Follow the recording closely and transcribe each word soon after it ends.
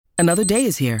Another day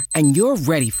is here, and you're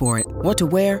ready for it. What to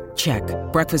wear? Check.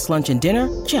 Breakfast, lunch, and dinner?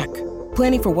 Check.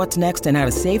 Planning for what's next and how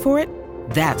to save for it?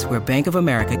 That's where Bank of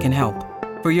America can help.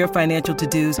 For your financial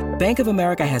to-dos, Bank of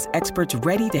America has experts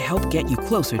ready to help get you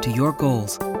closer to your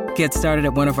goals. Get started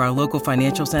at one of our local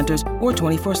financial centers or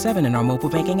 24/7 in our mobile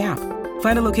banking app.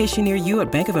 Find a location near you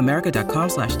at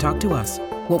bankofamerica.com/talktous.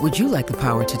 What would you like the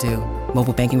power to do?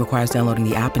 Mobile banking requires downloading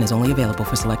the app and is only available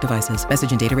for select devices.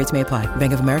 Message and data rates may apply.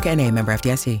 Bank of America N.A., member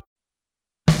FDIC.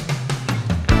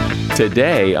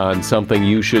 Today on Something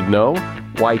You Should Know,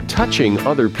 why touching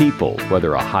other people,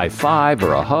 whether a high five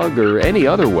or a hug or any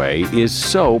other way, is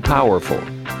so powerful.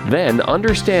 Then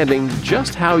understanding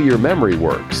just how your memory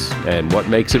works and what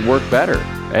makes it work better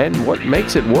and what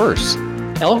makes it worse.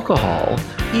 Alcohol,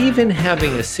 even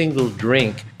having a single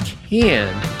drink, can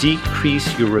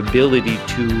decrease your ability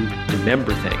to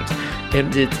remember things.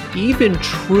 And it's even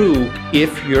true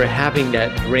if you're having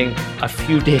that drink a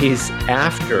few days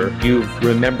after you've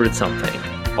remembered something.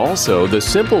 Also, the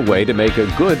simple way to make a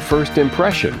good first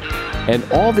impression. And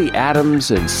all the atoms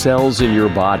and cells in your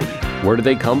body. Where do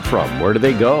they come from? Where do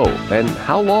they go? And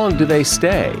how long do they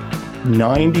stay?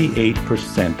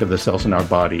 98% of the cells in our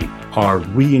body are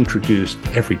reintroduced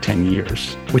every 10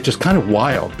 years, which is kind of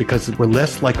wild because we're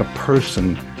less like a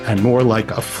person and more like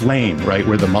a flame, right?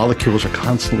 Where the molecules are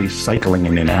constantly cycling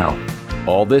in and out.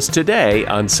 All this today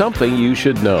on Something You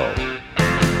Should Know.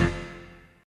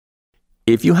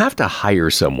 If you have to hire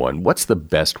someone, what's the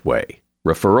best way?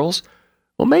 Referrals?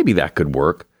 Well, maybe that could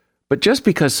work. But just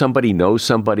because somebody knows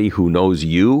somebody who knows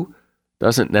you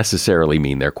doesn't necessarily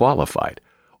mean they're qualified.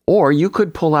 Or you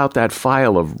could pull out that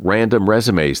file of random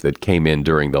resumes that came in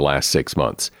during the last 6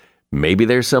 months. Maybe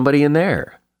there's somebody in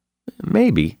there.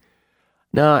 Maybe.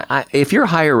 Now, if you're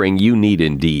hiring, you need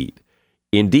Indeed.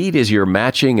 Indeed is your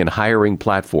matching and hiring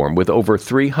platform with over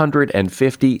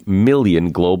 350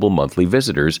 million global monthly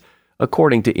visitors,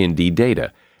 according to Indeed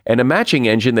data, and a matching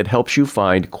engine that helps you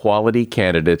find quality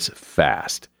candidates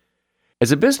fast.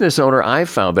 As a business owner, I've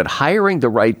found that hiring the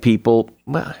right people,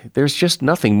 well, there's just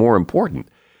nothing more important.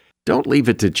 Don't leave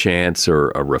it to chance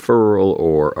or a referral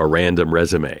or a random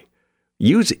resume.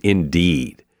 Use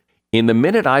Indeed. In the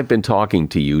minute I've been talking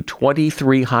to you,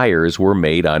 23 hires were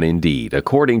made on Indeed,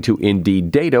 according to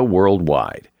Indeed data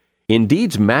worldwide.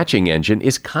 Indeed's matching engine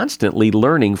is constantly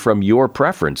learning from your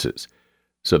preferences.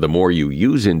 So the more you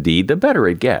use Indeed, the better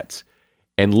it gets.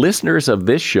 And listeners of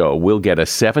this show will get a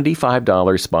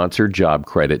 $75 sponsored job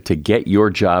credit to get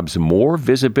your jobs more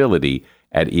visibility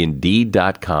at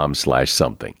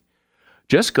Indeed.com/something.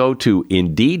 Just go to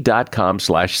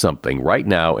Indeed.com/something right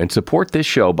now and support this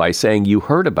show by saying you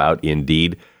heard about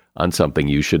Indeed on Something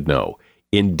You Should Know.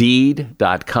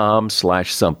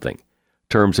 Indeed.com/something.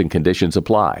 Terms and conditions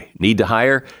apply. Need to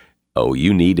hire? Oh,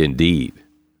 you need Indeed.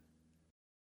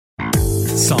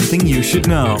 Something you should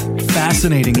know.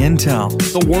 Fascinating intel,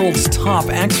 the world's top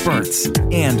experts,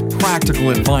 and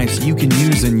practical advice you can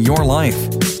use in your life.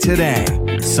 Today,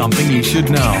 Something You Should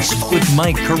Know with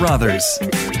Mike Carruthers.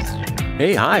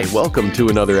 Hey, hi, welcome to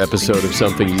another episode of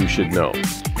Something You Should Know.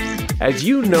 As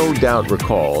you no doubt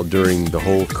recall, during the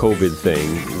whole COVID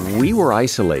thing, we were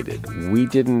isolated. We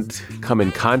didn't come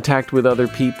in contact with other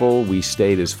people. We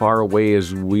stayed as far away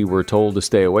as we were told to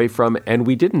stay away from, and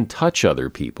we didn't touch other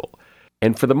people.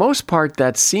 And for the most part,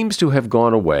 that seems to have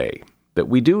gone away. That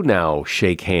we do now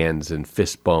shake hands and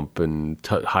fist bump and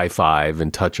high five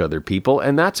and touch other people,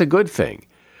 and that's a good thing.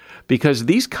 Because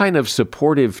these kind of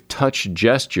supportive touch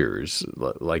gestures,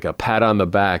 like a pat on the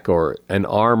back or an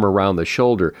arm around the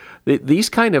shoulder, these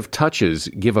kind of touches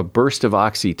give a burst of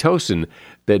oxytocin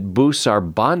that boosts our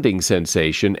bonding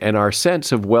sensation and our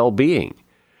sense of well-being.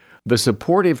 The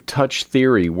supportive touch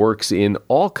theory works in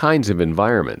all kinds of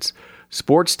environments.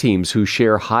 Sports teams who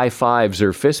share high fives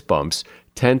or fist bumps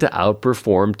tend to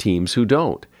outperform teams who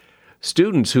don't.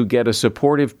 Students who get a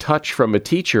supportive touch from a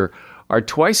teacher are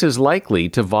twice as likely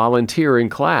to volunteer in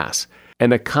class.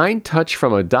 And a kind touch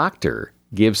from a doctor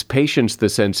gives patients the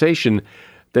sensation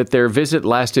that their visit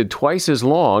lasted twice as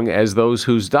long as those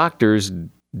whose doctors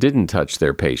didn't touch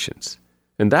their patients.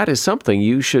 And that is something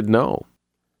you should know.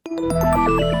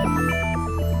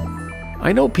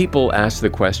 I know people ask the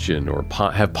question or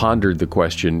have pondered the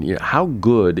question, how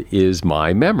good is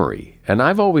my memory? And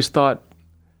I've always thought,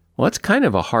 well, it's kind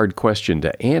of a hard question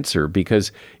to answer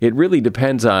because it really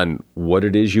depends on what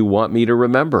it is you want me to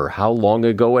remember, how long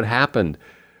ago it happened.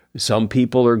 Some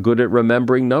people are good at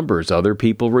remembering numbers. Other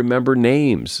people remember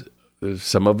names.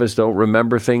 Some of us don't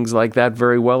remember things like that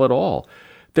very well at all.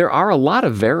 There are a lot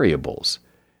of variables,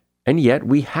 and yet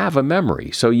we have a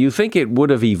memory. So you think it would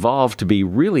have evolved to be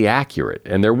really accurate,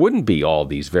 and there wouldn't be all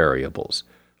these variables.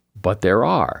 But there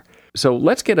are. So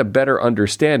let's get a better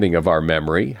understanding of our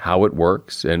memory, how it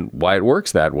works, and why it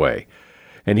works that way.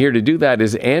 And here to do that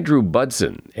is Andrew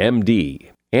Budson, MD.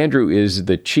 Andrew is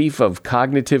the Chief of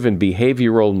Cognitive and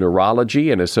Behavioral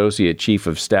Neurology and Associate Chief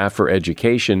of Staff for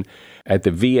Education at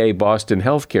the VA Boston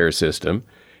Healthcare System.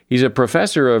 He's a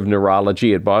professor of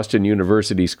neurology at Boston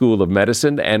University School of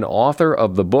Medicine and author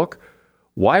of the book,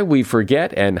 Why We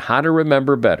Forget and How to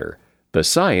Remember Better, The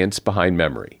Science Behind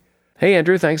Memory. Hey,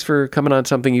 Andrew, thanks for coming on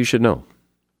Something You Should Know.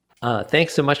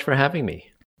 Thanks so much for having me.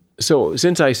 So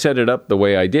since I set it up the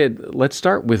way I did, let's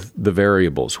start with the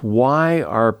variables. Why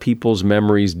are people's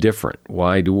memories different?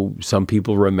 Why do some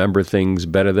people remember things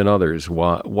better than others?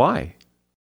 Why?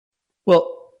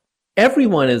 Well,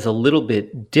 everyone is a little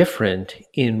bit different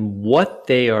in what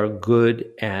they are good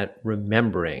at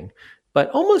remembering, but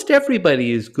almost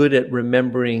everybody is good at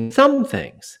remembering some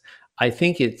things. I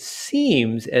think it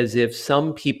seems as if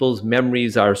some people's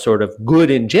memories are sort of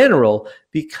good in general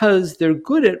because they're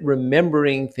good at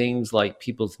remembering things like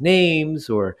people's names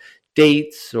or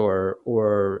dates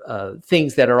or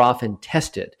things that are often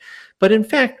tested. But in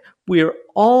fact, we're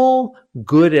all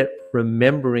good at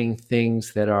remembering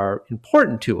things that are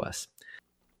important to us.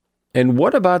 And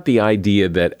what about the idea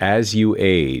that as you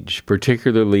age,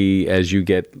 particularly as you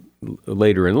get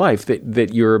later in life,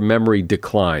 that your memory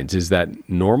declines? Is that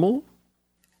normal?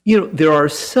 There are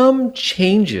some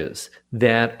changes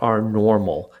that are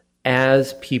normal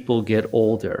as people get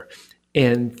older.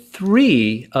 And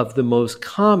 3 of the most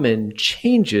common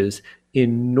changes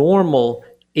in normal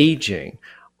aging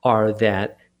are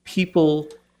that people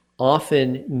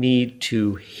often need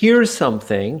to hear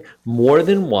something more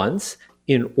than once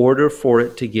in order for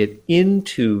it to get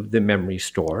into the memory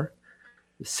store.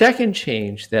 The second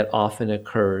change that often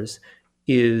occurs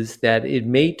is that it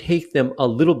may take them a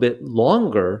little bit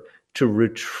longer to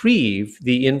retrieve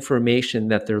the information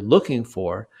that they're looking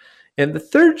for. And the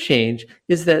third change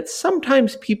is that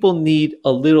sometimes people need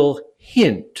a little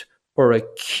hint or a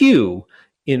cue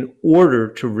in order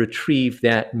to retrieve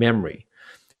that memory.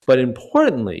 But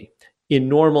importantly, in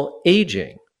normal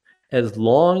aging, as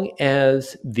long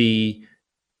as the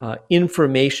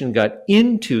information got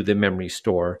into the memory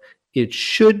store, it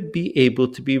should be able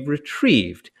to be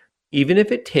retrieved, even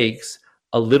if it takes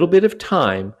a little bit of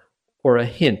time or a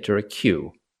hint or a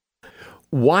cue.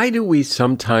 Why do we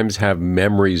sometimes have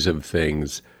memories of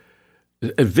things,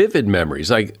 vivid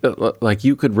memories, like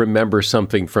you could remember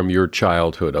something from your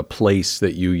childhood, a place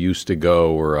that you used to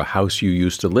go or a house you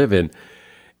used to live in,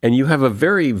 and you have a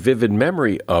very vivid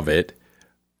memory of it,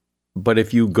 but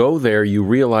if you go there, you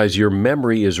realize your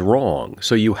memory is wrong.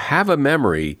 So you have a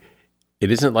memory.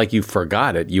 It isn't like you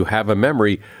forgot it. You have a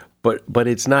memory, but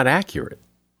it's not accurate.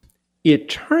 It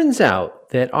turns out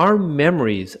that our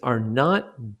memories are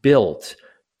not built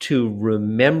to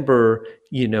remember,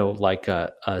 like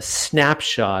a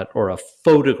snapshot or a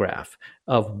photograph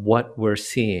of what we're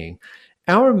seeing.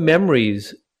 Our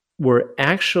memories were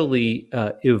actually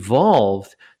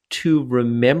evolved to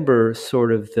remember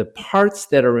sort of the parts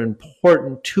that are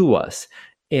important to us.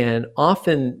 And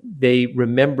often they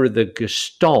remember the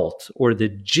gestalt or the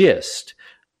gist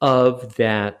of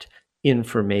that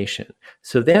information.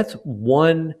 So that's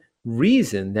one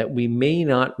reason that we may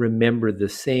not remember the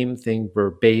same thing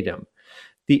verbatim.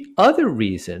 The other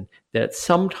reason that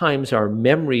sometimes our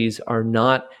memories are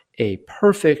not a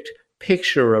perfect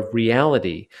picture of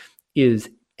reality is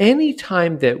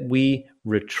anytime that we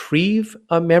retrieve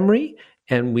a memory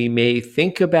and we may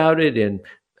think about it in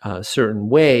a certain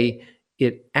way,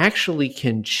 it actually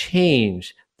can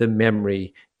change the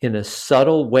memory in a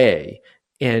subtle way,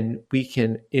 and we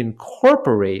can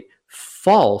incorporate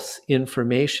false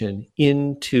information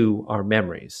into our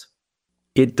memories.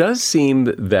 It does seem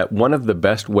that one of the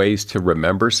best ways to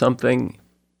remember something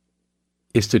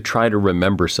is to try to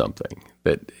remember something.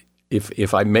 That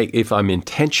if I'm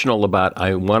intentional about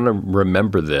I want to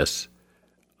remember this,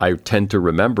 I tend to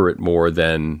remember it more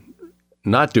than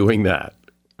not doing that.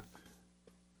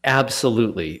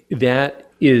 Absolutely.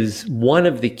 That is one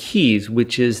of the keys,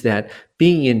 which is that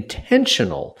being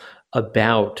intentional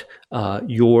about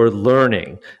your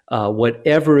learning,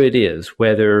 whatever it is,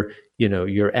 whether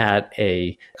you're at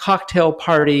a cocktail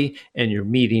party and you're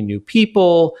meeting new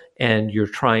people and you're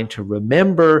trying to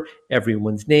remember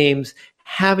everyone's names,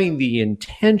 having the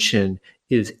intention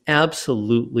is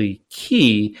absolutely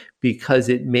key because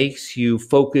it makes you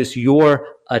focus your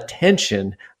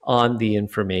attention on the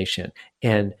information.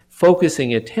 And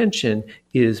focusing attention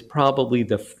is probably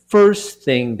the first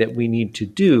thing that we need to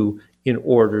do in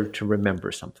order to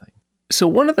remember something. So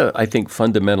one of the, I think,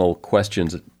 fundamental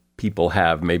questions people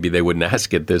have. Maybe they wouldn't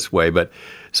ask it this way, but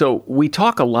so we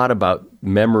talk a lot about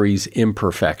memory's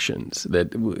imperfections,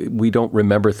 that we don't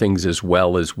remember things as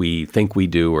well as we think we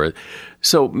do. Or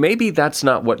so maybe that's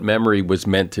not what memory was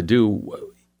meant to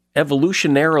do.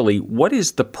 Evolutionarily, what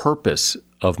is the purpose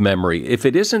of memory? If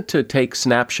it isn't to take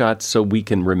snapshots so we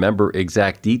can remember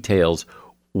exact details,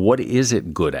 what is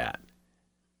it good at?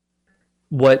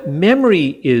 What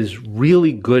memory is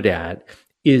really good at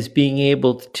is being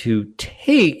able to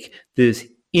take this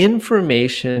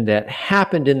information that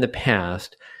happened in the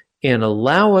past and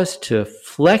allow us to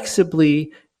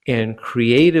flexibly and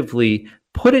creatively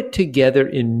put it together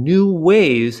in new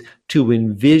ways to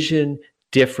envision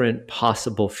different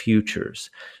possible futures.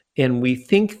 And we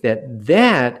think that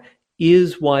that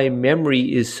is why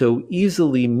memory is so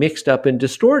easily mixed up and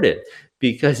distorted,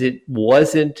 because it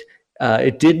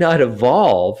did not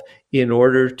evolve in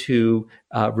order to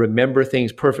remember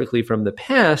things perfectly from the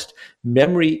past.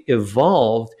 Memory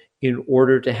evolved in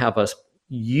order to have us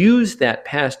use that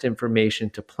past information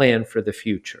to plan for the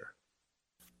future.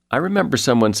 I remember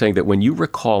someone saying that when you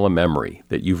recall a memory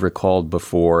that you've recalled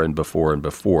before and before and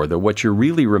before, that what you're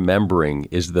really remembering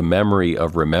is the memory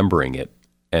of remembering it,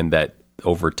 and that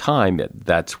over time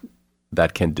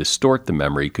that can distort the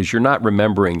memory because you're not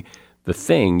remembering the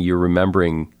thing, you're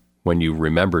remembering when you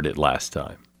remembered it last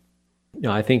time. No,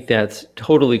 I think that's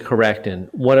totally correct. And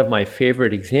one of my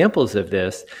favorite examples of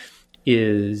this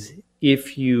is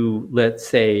if you, let's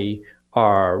say,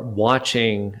 are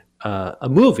watching a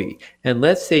movie, and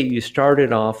let's say you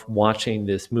started off watching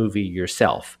this movie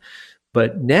yourself,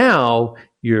 but now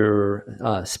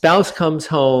your spouse comes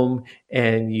home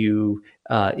and you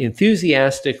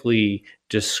enthusiastically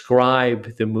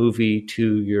describe the movie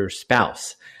to your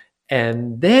spouse.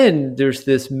 And then there's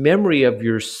this memory of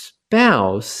your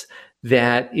spouse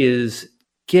that is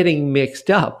getting mixed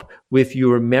up with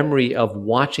your memory of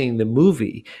watching the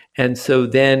movie. And so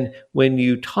then when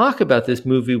you talk about this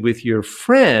movie with your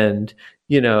friend,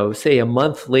 say a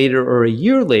month later or a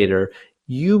year later,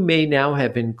 you may now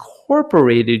have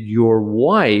incorporated your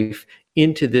wife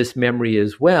into this memory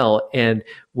as well. And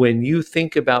when you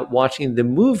think about watching the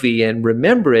movie and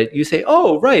remember it, you say,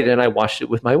 oh, right, and I watched it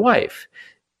with my wife.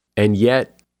 And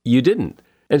yet you didn't.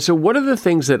 And so what are the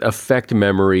things that affect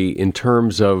memory in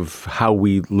terms of how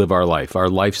we live our life, our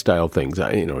lifestyle things,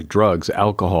 drugs,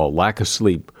 alcohol, lack of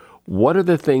sleep? What are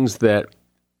the things that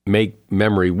make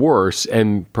memory worse?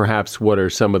 And perhaps what are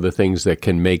some of the things that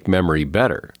can make memory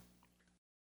better?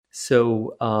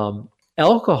 So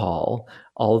alcohol,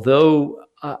 although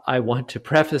I want to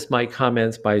preface my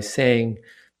comments by saying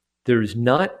there's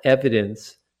not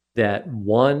evidence that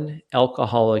one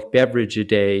alcoholic beverage a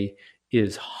day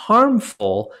is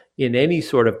harmful in any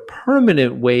sort of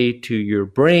permanent way to your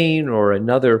brain or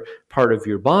another part of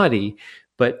your body,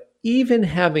 but even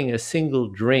having a single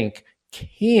drink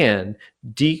can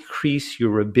decrease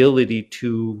your ability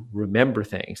to remember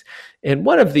things. And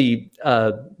one of the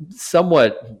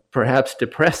somewhat perhaps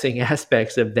depressing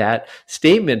aspects of that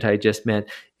statement I just meant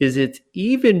is it's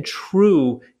even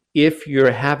true if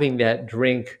you're having that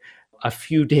drink a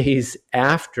few days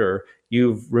after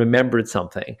you've remembered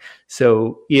something.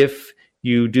 So if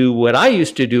you do what I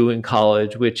used to do in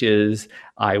college, which is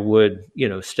I would,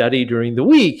 study during the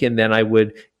week, and then I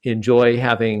would enjoy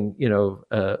having,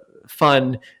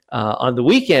 fun on the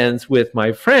weekends with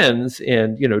my friends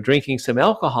and, drinking some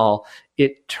alcohol.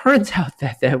 It turns out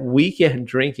that weekend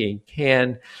drinking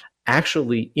can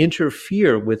actually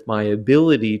interfere with my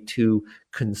ability to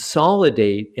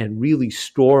consolidate and really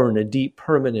store in a deep,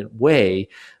 permanent way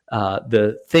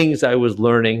the things I was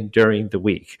learning during the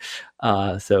week.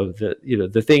 So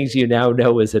the things you now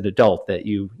know as an adult that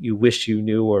you wish you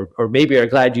knew, or maybe are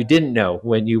glad you didn't know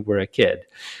when you were a kid.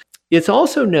 It's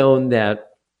also known that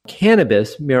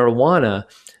cannabis, marijuana,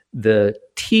 the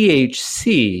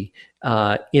THC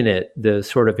in it, the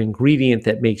sort of ingredient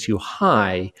that makes you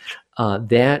high,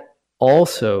 that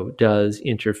also does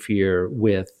interfere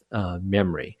with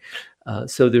memory.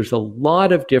 So there's a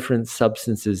lot of different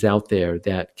substances out there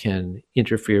that can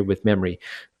interfere with memory.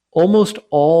 Almost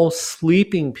all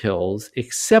sleeping pills,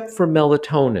 except for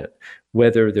melatonin,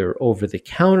 whether they're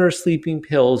over-the-counter sleeping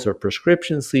pills or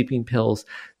prescription sleeping pills,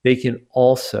 they can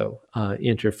also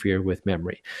interfere with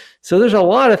memory. So there's a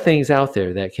lot of things out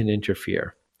there that can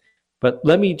interfere. But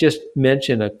let me just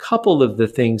mention a couple of the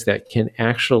things that can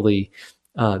actually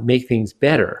make things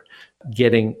better.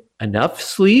 Getting enough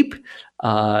sleep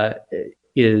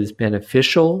is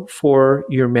beneficial for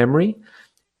your memory.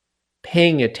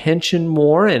 Paying attention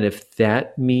more, and if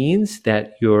that means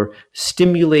that you're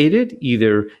stimulated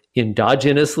either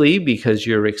endogenously because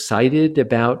you're excited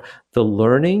about the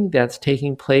learning that's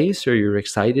taking place, or you're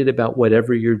excited about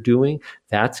whatever you're doing.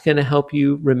 That's going to help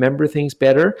you remember things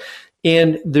better.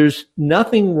 And there's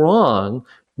nothing wrong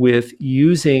with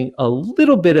using a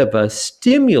little bit of a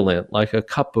stimulant like a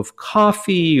cup of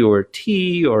coffee or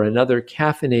tea or another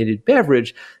caffeinated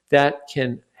beverage that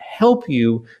can help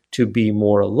you to be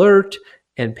more alert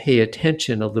and pay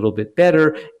attention a little bit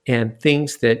better. And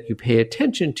things that you pay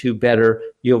attention to better,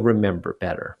 you'll remember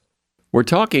better. We're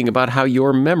talking about how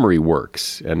your memory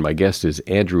works, and my guest is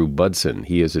Andrew Budson.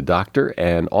 He is a doctor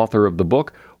and author of the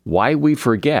book, Why We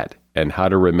Forget and How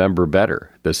to Remember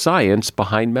Better, The Science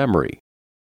Behind Memory.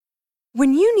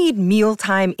 When you need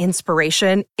mealtime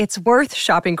inspiration, it's worth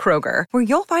shopping Kroger, where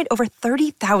you'll find over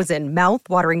 30,000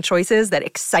 mouth-watering choices that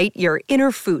excite your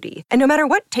inner foodie. And no matter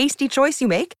what tasty choice you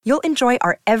make, you'll enjoy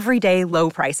our everyday low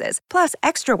prices, plus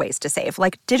extra ways to save,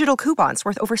 like digital coupons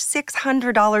worth over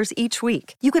 $600 each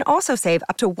week. You can also save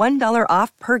up to $1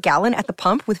 off per gallon at the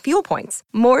pump with fuel points.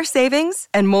 More savings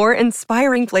and more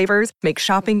inspiring flavors make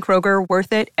shopping Kroger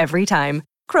worth it every time.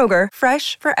 Kroger,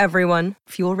 fresh for everyone.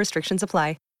 Fuel restrictions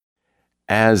apply.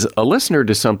 As a listener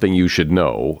to Something You Should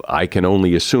Know, I can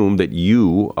only assume that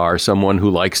you are someone who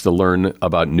likes to learn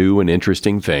about new and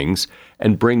interesting things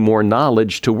and bring more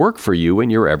knowledge to work for you in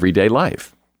your everyday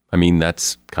life. I mean,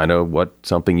 that's kind of what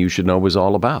Something You Should Know is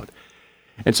all about.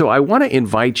 And so I want to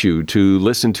invite you to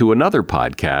listen to another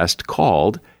podcast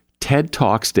called TED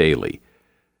Talks Daily.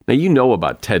 Now, you know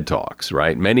about TED Talks,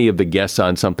 right? Many of the guests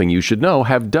on Something You Should Know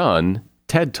have done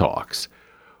TED Talks.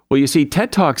 Well, you see,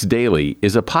 TED Talks Daily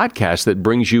is a podcast that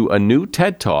brings you a new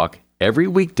TED Talk every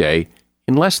weekday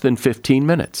in less than 15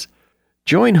 minutes.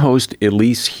 Join host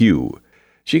Elise Hu.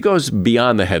 She goes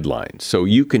beyond the headlines so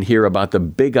you can hear about the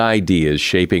big ideas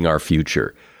shaping our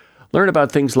future. Learn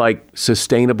about things like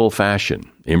sustainable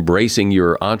fashion, embracing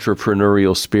your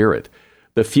entrepreneurial spirit,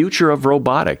 the future of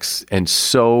robotics, and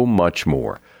so much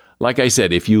more. Like I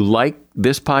said, if you like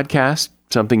this podcast,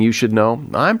 Something You Should Know,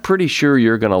 I'm pretty sure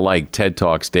you're going to like TED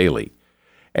Talks Daily.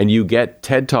 And you get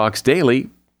TED Talks Daily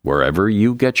wherever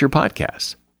you get your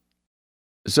podcasts.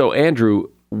 So, Andrew,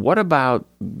 what about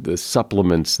the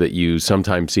supplements that you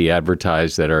sometimes see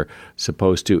advertised that are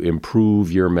supposed to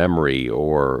improve your memory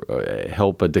or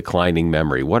help a declining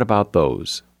memory? What about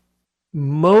those?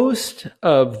 Most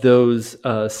of those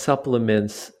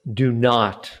supplements do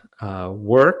not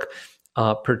work.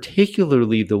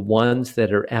 Particularly the ones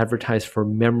that are advertised for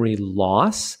memory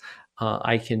loss.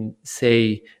 I can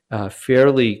say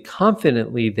fairly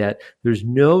confidently that there's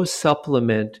no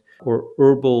supplement or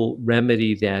herbal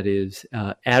remedy that is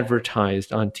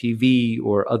advertised on TV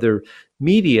or other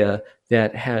media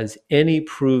that has any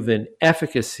proven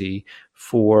efficacy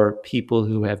for people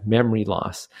who have memory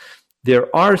loss.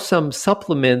 There are some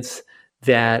supplements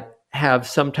that have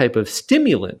some type of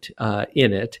stimulant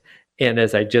in it. And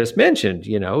as I just mentioned,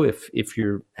 if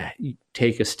you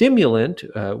take a stimulant,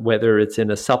 whether it's in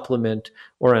a supplement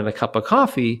or in a cup of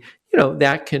coffee,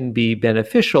 that can be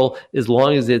beneficial as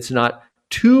long as it's not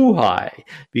too high.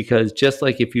 Because just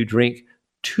like if you drink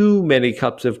too many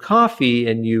cups of coffee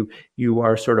and you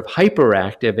are sort of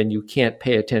hyperactive and you can't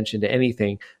pay attention to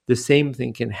anything, the same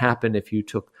thing can happen if you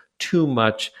took too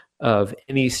much of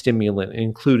any stimulant,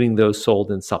 including those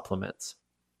sold in supplements.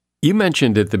 You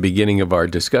mentioned at the beginning of our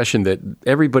discussion that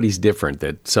everybody's different,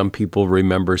 that some people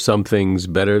remember some things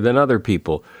better than other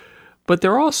people. But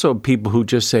there are also people who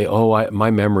just say,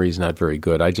 my memory's not very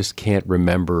good. I just can't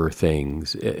remember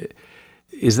things.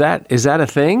 Is that a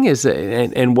thing?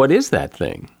 And what is that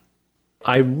thing?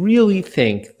 I really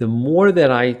think the more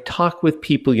that I talk with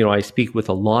people, I speak with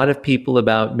a lot of people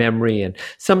about memory, and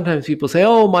sometimes people say,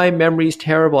 my memory's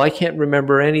terrible. I can't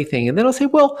remember anything. And then I'll say,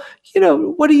 well,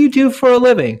 what do you do for a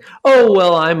living? Oh,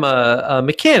 well, I'm a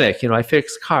mechanic. I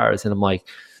fix cars. And I'm like,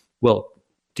 well,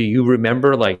 do you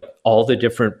remember like all the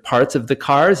different parts of the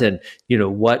cars and,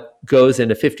 what goes in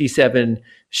a 57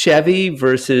 Chevy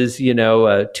versus,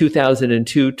 a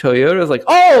 2002 Toyota? It's like,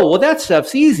 well, that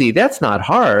stuff's easy. That's not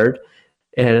hard.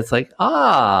 And it's like,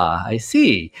 I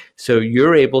see. So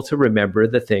you're able to remember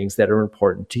the things that are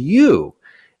important to you.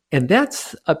 And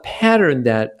that's a pattern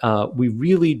that we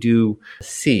really do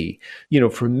see.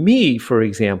 For me, for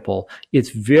example,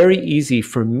 it's very easy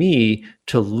for me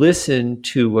to listen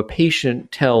to a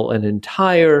patient tell an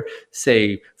entire,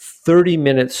 say,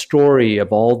 30-minute story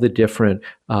of all the different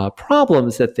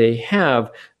problems that they have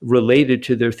related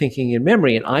to their thinking and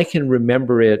memory. And I can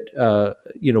remember it,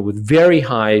 with very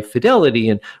high fidelity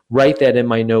and write that in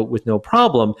my note with no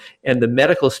problem. And the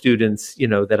medical students,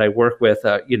 that I work with,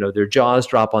 their jaws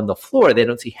drop on the floor. They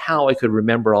don't see how I could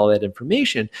remember all that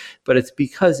information, but it's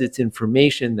because it's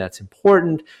information that's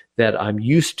important, that I'm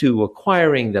used to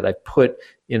acquiring, that I put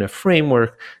in a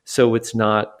framework, so it's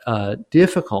not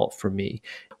difficult for me.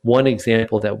 One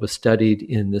example that was studied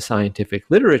in the scientific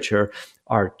literature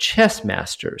are chess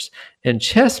masters. And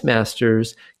chess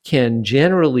masters can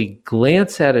generally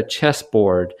glance at a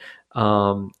chessboard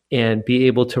and be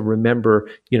able to remember,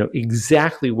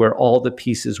 exactly where all the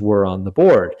pieces were on the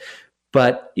board.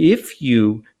 But if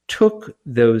you took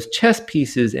those chess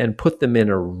pieces and put them in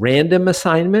a random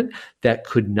assignment that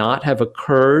could not have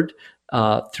occurred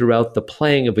throughout the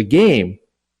playing of a game,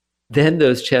 then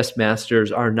those chess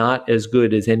masters are not as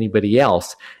good as anybody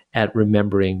else at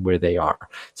remembering where they are.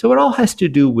 So it all has to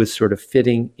do with sort of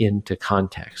fitting into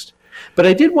context. But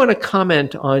I did want to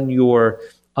comment on your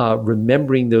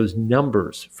remembering those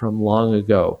numbers from long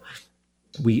ago.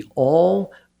 We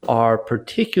all are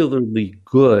particularly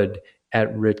good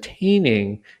at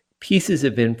retaining pieces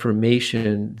of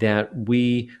information that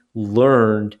we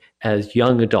learned as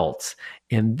young adults.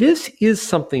 And this is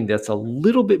something that's a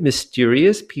little bit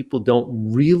mysterious. People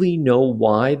don't really know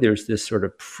why there's this sort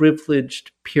of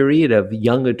privileged period of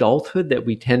young adulthood that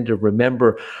we tend to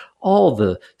remember all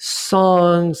the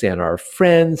songs and our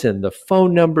friends and the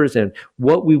phone numbers and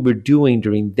what we were doing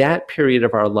during that period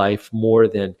of our life more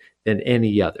than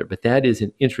any other. But that is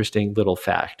an interesting little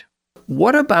fact.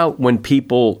 What about when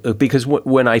people, because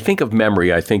when I think of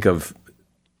memory, I think of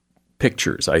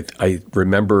pictures. I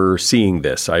remember seeing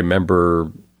this. I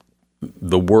remember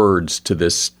the words to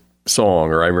this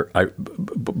song,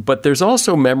 but there's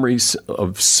also memories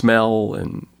of smell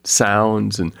and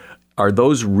sounds. And are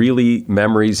those really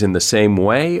memories in the same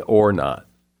way or not?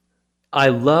 I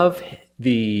love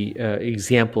the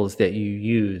examples that you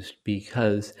used,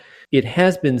 because it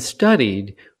has been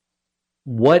studied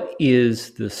what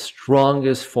is the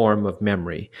strongest form of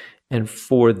memory. And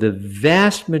for the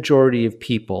vast majority of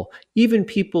people, even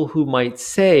people who might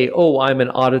say, oh, I'm an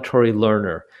auditory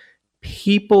learner,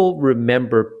 people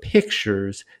remember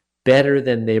pictures better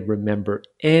than they remember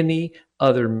any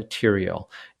other material.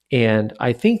 And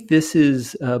I think this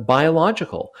is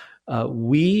biological.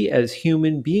 We as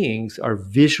human beings are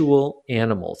visual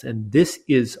animals, and this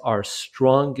is our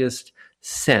strongest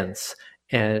sense.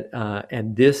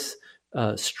 And this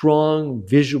strong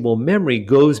visual memory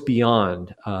goes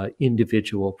beyond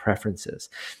individual preferences.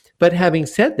 But having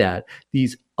said that,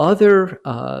 these other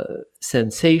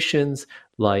sensations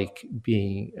like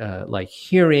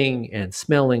hearing and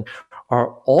smelling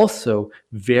are also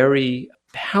very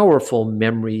powerful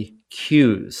memory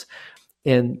cues.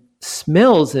 And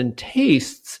smells and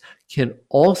tastes can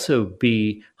also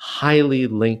be highly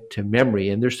linked to memory.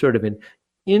 And there's sort of an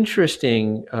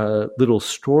interesting little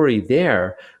story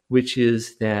there, which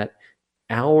is that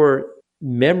our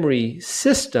memory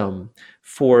system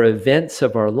for events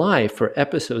of our life, for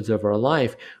episodes of our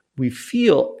life, we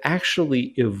feel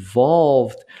actually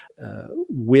evolved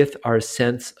with our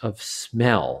sense of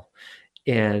smell.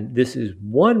 And this is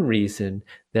one reason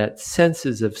that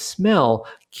senses of smell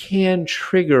can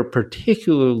trigger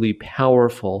particularly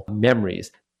powerful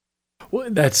memories. Well,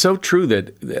 that's so true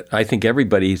that I think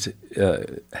everybody's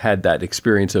had that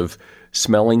experience of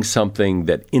smelling something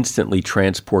that instantly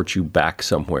transports you back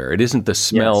somewhere. It isn't the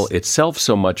smell itself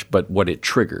so much, but what it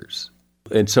triggers.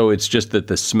 And so it's just that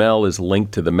the smell is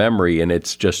linked to the memory, and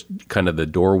it's just kind of the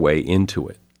doorway into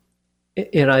it.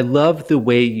 And I love the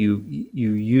way you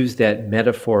use that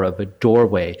metaphor of a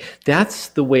doorway. That's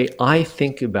the way I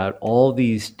think about all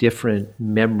these different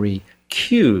memory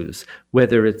cues,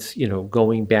 whether it's,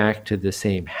 going back to the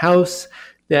same house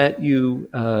that you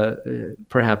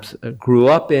perhaps grew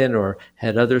up in or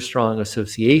had other strong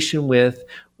association with,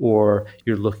 or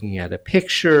you're looking at a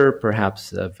picture,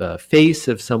 perhaps of a face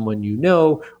of someone you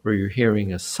know, or you're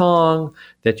hearing a song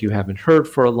that you haven't heard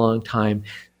for a long time.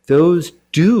 Those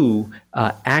do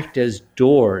act as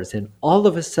doors, and all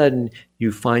of a sudden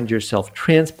you find yourself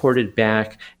transported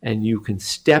back and you can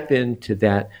step into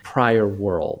that prior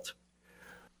world.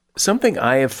 Something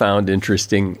I have found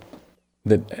interesting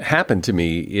that happened to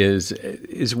me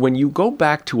is when you go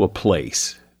back to a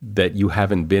place that you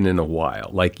haven't been in a while,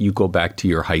 like you go back to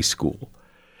your high school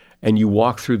and you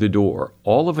walk through the door,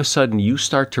 all of a sudden you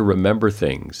start to remember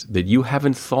things that you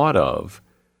haven't thought of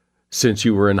since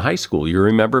you were in high school. You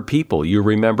remember people. You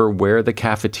remember where the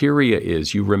cafeteria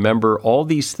is. You remember all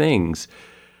these things.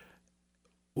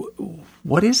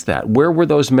 What is that? Where were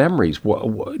those memories?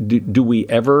 Do we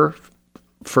ever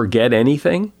forget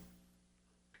anything?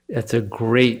 That's a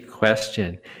great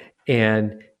question.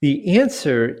 And the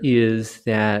answer is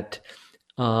that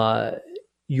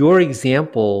your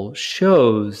example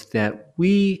shows that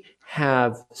we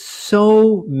have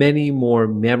so many more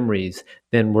memories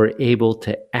than we're able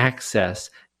to access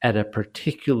at a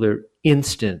particular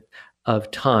instant of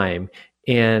time.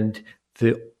 And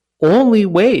the only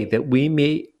way that we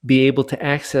may be able to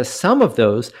access some of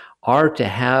those are to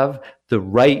have the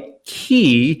right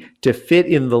key to fit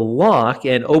in the lock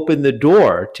and open the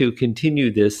door, to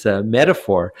continue this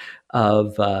metaphor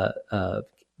of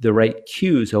the right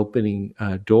cues opening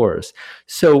doors.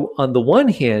 So on the one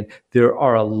hand, there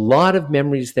are a lot of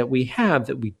memories that we have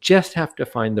that we just have to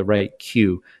find the right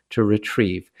cue to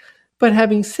retrieve. But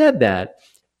having said that,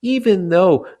 even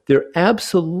though there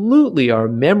absolutely are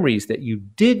memories that you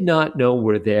did not know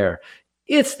were there,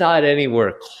 it's not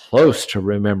anywhere close to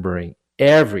remembering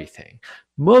everything.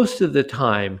 Most of the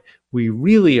time, we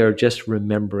really are just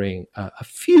remembering a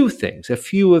few things, a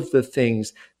few of the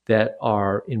things that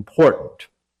are important.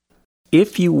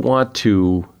 If you want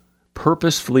to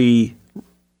purposefully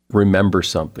remember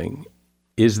something,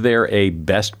 is there a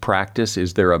best practice?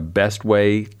 Is there a best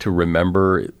way to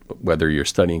remember, whether you're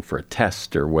studying for a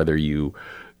test or whether you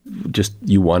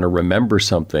want to remember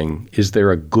something? Is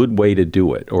there a good way to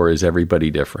do it, or is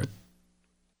everybody different?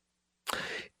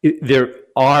 There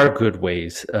are good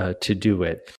ways to do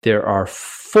it. There are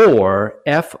four,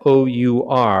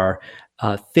 F-O-U-R,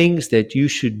 things that you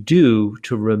should do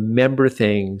to remember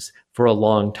things for a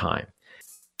long time.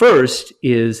 First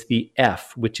is the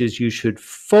F, which is you should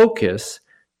focus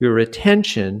your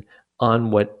attention on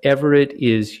whatever it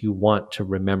is you want to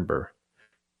remember.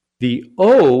 The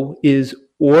O is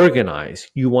organize.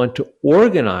 You want to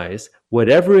organize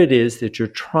whatever it is that you're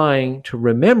trying to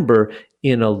remember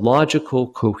in a logical,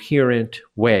 coherent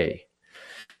way.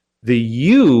 The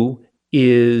U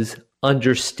is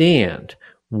understand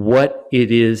what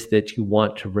it is that you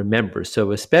want to remember.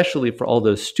 So especially for all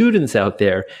those students out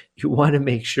there, you want to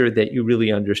make sure that you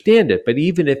really understand it. But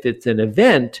even if it's an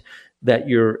event that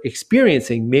you're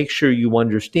experiencing, make sure you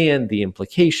understand the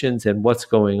implications and what's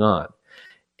going on.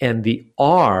 And the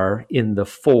R in the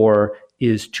 4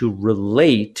 is to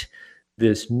relate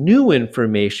this new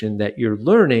information that you're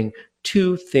learning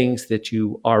to things that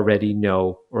you already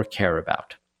know or care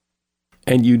about.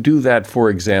 And you do that, for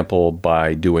example,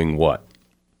 by doing what?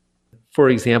 For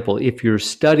example, if you're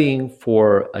studying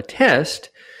for a test,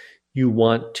 you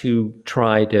want to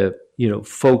try to,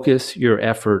 focus your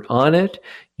effort on it.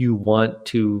 You want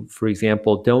to, for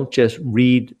example, don't just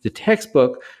read the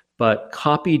textbook, but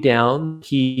copy down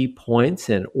key points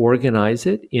and organize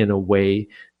it in a way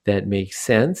that makes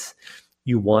sense.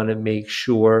 You want to make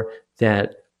sure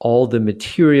that all the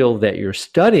material that you're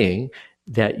studying,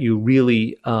 that you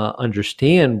really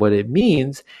understand what it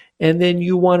means, and then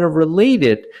you want to relate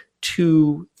it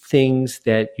to things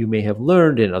that you may have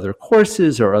learned in other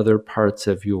courses or other parts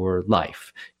of your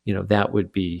life. That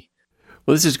would be...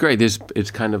 Well, this is great.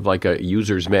 It's kind of like a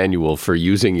user's manual for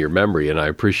using your memory, and I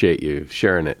appreciate you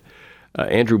sharing it.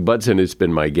 Andrew Budson has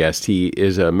been my guest. He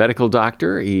is a medical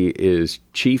doctor. He is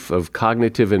Chief of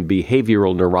Cognitive and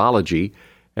Behavioral Neurology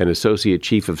and Associate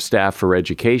Chief of Staff for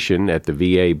Education at the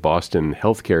VA Boston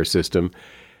Healthcare System.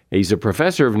 He's a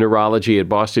professor of neurology at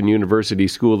Boston University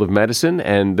School of Medicine,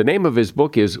 and the name of his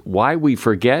book is Why We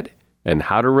Forget and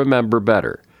How to Remember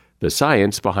Better, The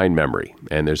Science Behind Memory.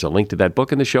 And there's a link to that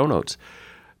book in the show notes.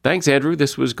 Thanks, Andrew.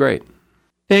 This was great.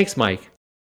 Thanks, Mike.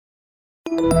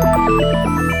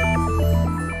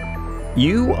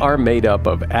 You are made up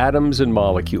of atoms and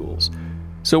molecules.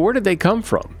 So where did they come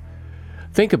from?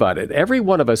 Think about it. Every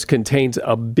one of us contains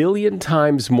 1 billion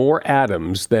times more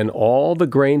atoms than all the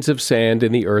grains of sand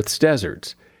in the Earth's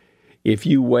deserts. If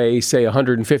you weigh, say,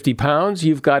 150 pounds,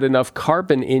 you've got enough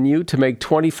carbon in you to make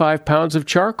 25 pounds of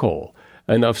charcoal,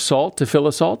 enough salt to fill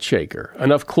a salt shaker,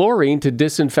 enough chlorine to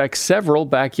disinfect several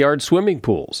backyard swimming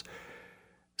pools.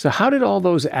 So how did all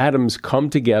those atoms come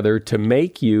together to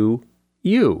make you,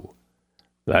 you?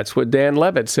 That's what Dan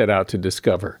Levitt set out to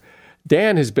discover.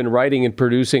 Dan has been writing and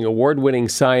producing award-winning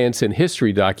science and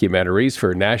history documentaries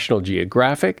for National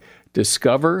Geographic,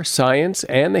 Discover, Science,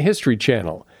 and the History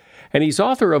Channel. And he's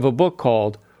author of a book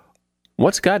called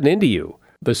What's Gotten Into You?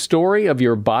 The Story of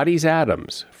Your Body's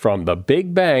Atoms, from the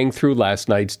Big Bang through last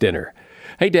night's dinner.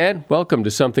 Hey, Dan, welcome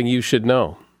to Something You Should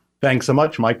Know. Thanks so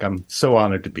much, Mike. I'm so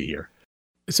honored to be here.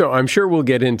 So I'm sure we'll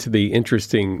get into the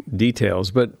interesting details,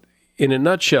 but In a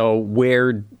nutshell,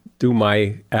 where do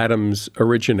my atoms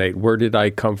originate? Where did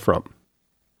I come from?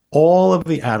 All of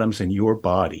the atoms in your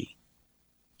body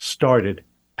started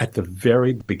at the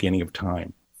very beginning of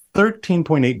time.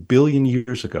 13.8 billion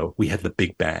years ago, we had the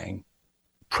Big Bang.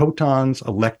 Protons,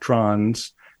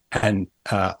 electrons, and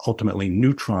ultimately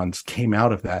neutrons came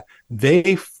out of that.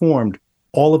 They formed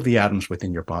all of the atoms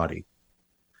within your body.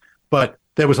 But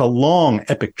there was a long,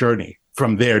 epic journey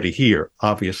from there to here,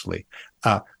 obviously.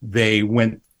 They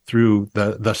went through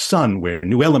the sun where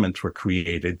new elements were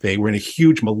created. They were in a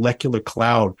huge molecular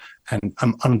cloud and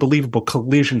unbelievable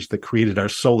collisions that created our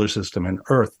solar system and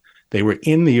Earth. They were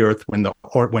in the Earth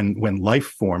when life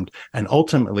formed, and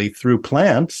ultimately through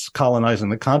plants colonizing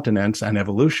the continents and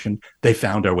evolution, they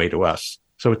found our way to us.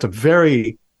 So it's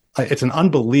an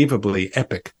unbelievably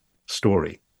epic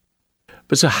story.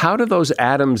 But so how do those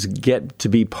atoms get to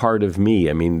be part of me?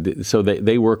 I mean, so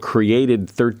they were created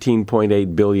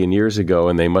 13.8 billion years ago,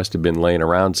 and they must have been laying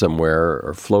around somewhere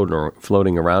or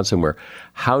floating around somewhere.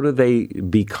 How do they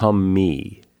become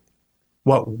me?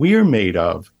 What we're made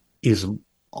of is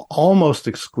almost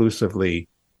exclusively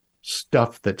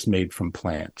stuff that's made from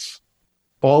plants.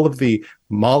 All of the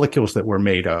molecules that we're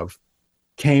made of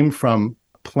came from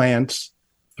plants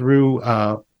through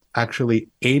actually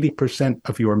 80%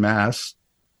 of your mass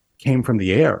came from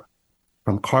the air,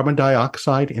 from carbon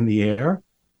dioxide in the air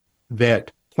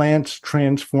that plants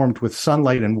transformed with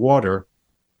sunlight and water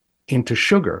into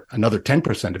sugar. Another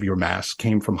 10% of your mass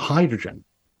came from hydrogen,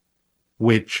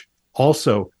 which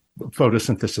also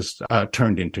photosynthesis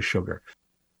turned into sugar.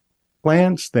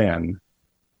 Plants then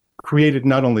created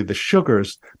not only the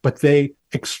sugars, but they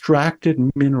extracted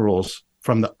minerals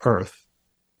from the earth.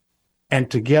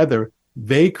 And together,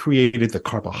 they created the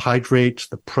carbohydrates,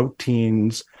 the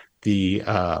proteins, the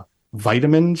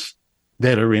vitamins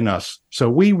that are in us.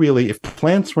 So we really, if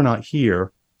plants were not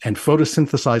here and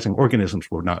photosynthesizing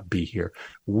organisms would not be here,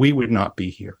 we would not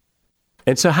be here.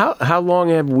 And so how long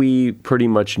have we pretty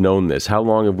much known this? How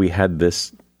long have we had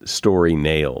this story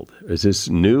nailed? Is this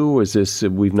new? Is this,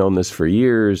 we've known this for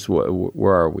years?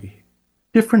 Where are we?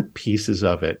 Different pieces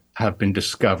of it have been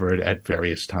discovered at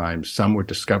various times. Some were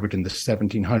discovered in the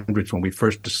 1700s when we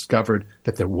first discovered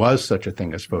that there was such a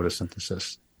thing as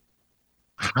photosynthesis.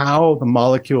 How the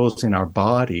molecules in our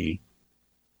body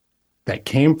that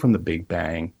came from the Big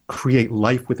Bang create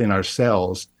life within our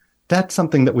cells, that's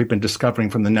something that we've been discovering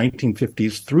from the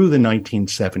 1950s through the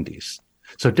 1970s.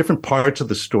 So different parts of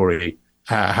the story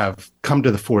have come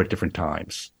to the fore at different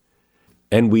times.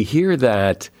 And we hear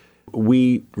that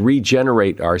we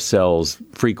regenerate ourselves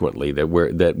frequently, that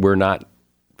we're not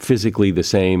physically the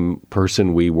same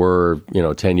person we were,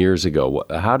 10 years ago.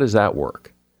 How does that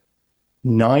work?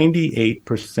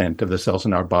 98% of the cells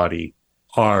in our body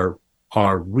are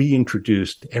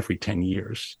reintroduced every 10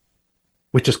 years,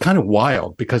 which is kind of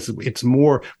wild because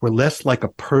we're less like a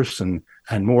person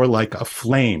and more like a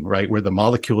flame, right? Where the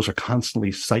molecules are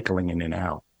constantly cycling in and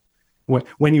out.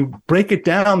 When you break it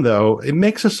down, though, it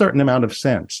makes a certain amount of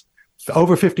sense.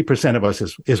 Over 50% of us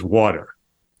is water,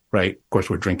 right? Of course,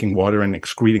 we're drinking water and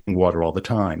excreting water all the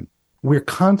time. We're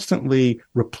constantly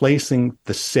replacing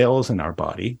the cells in our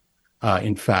body.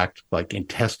 In fact, like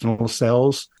intestinal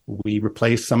cells, we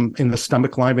replace some in the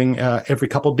stomach lining every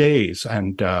couple days,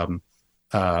 and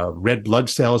red blood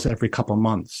cells every couple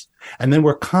months. And then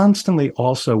we're constantly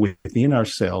also within our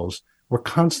cells, we're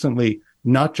constantly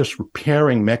not just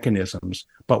repairing mechanisms,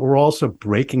 but we're also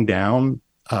breaking down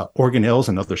organelles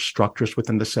and other structures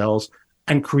within the cells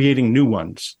and creating new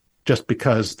ones just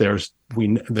because there's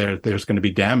going to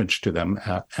be damage to them.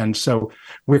 And so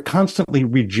we're constantly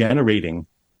regenerating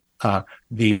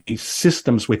the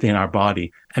systems within our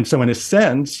body. And so in a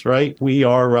sense, right,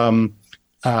 we're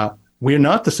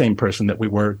not the same person that we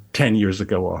were 10 years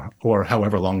ago or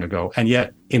however long ago. And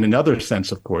yet, in another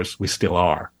sense, of course, we still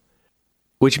are.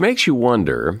 Which makes you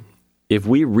wonder, if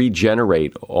we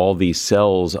regenerate all these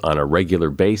cells on a regular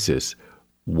basis,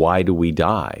 why do we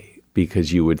die?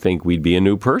 Because you would think we'd be a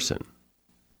new person.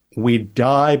 We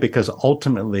die because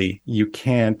ultimately you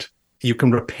can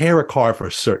repair a car for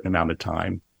a certain amount of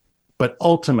time, but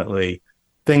ultimately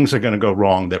things are going to go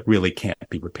wrong that really can't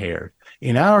be repaired.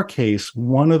 In our case,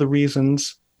 one of the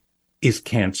reasons is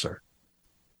cancer,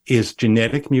 is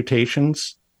genetic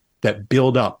mutations that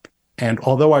build up. And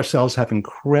although our cells have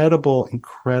incredible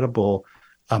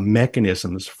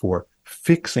mechanisms for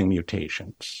fixing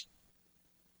mutations,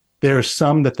 there are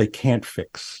some that they can't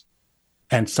fix.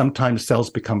 And sometimes cells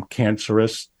become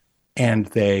cancerous and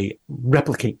they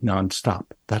replicate nonstop.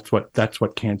 That's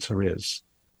what cancer is.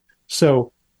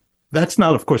 So that's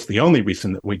not, of course, the only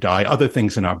reason that we die. Other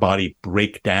things in our body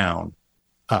break down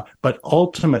But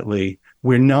ultimately,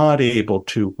 we're not able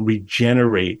to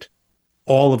regenerate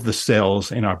all of the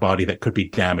cells in our body that could be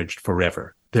damaged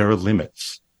forever. There are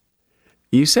limits.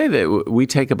 You say that we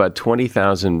take about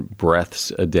 20,000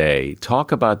 breaths a day.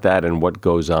 Talk about that and what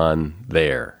goes on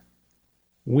there.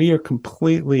 We are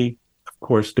completely, of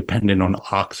course, dependent on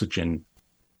oxygen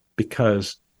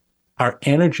because our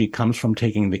energy comes from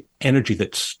taking the energy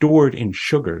that's stored in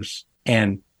sugars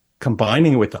and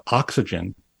combining it with the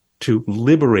oxygen to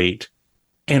liberate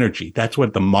energy. That's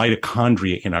what the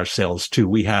mitochondria in our cells do.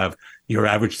 We have, your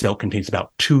average cell contains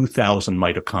about 2,000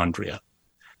 mitochondria.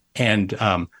 And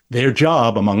their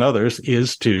job, among others,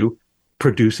 is to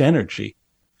produce energy.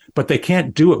 But they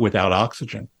can't do it without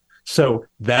oxygen. So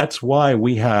that's why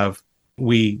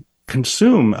we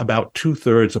consume about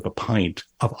 2/3 of a pint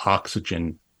of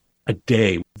oxygen a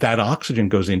day. That oxygen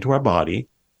goes into our body.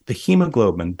 The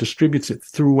hemoglobin distributes it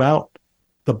throughout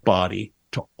the body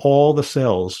to all the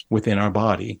cells within our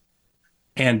body.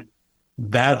 And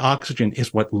that oxygen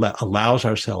is what allows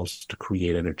our cells to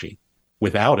create energy.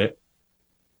 Without it,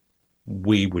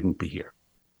 we wouldn't be here.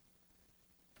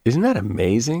 Isn't that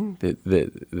amazing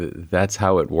that's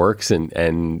how it works?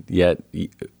 And yet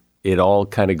it all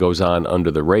kind of goes on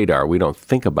under the radar. We don't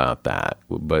think about that,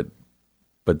 but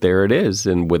there it is.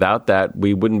 And without that,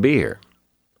 we wouldn't be here.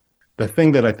 The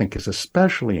thing that I think is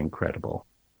especially incredible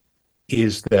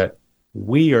is that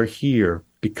we are here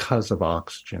because of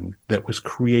oxygen that was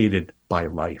created by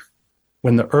life.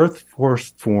 When the Earth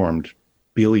first formed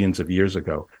billions of years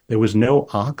ago, there was no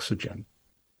oxygen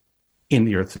in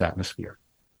the Earth's atmosphere.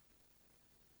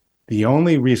 The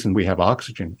only reason we have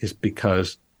oxygen is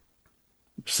because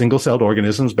single-celled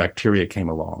organisms, bacteria, came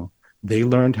along. They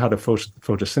learned how to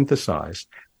photosynthesize.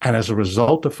 And as a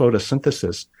result of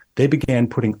photosynthesis, they began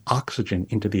putting oxygen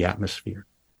into the atmosphere.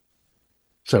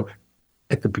 So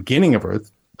at the beginning of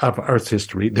Earth's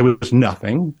history, there was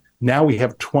nothing. Now we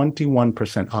have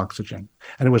 21% oxygen.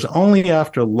 And it was only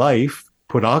after life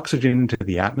put oxygen into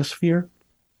the atmosphere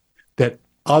that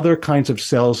other kinds of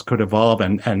cells could evolve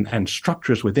and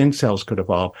structures within cells could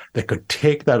evolve that could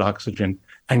take that oxygen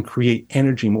and create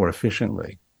energy more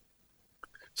efficiently.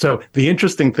 So the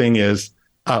interesting thing is,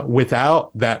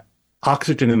 without that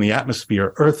oxygen in the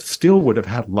atmosphere, Earth still would have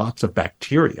had lots of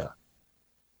bacteria.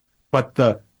 But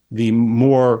the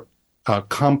more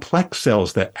complex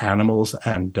cells that animals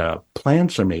and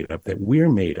plants are made of, that we're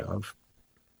made of,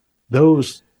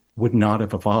 those would not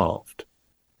have evolved.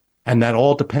 And that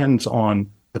all depends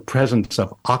on the presence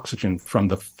of oxygen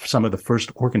from some of the first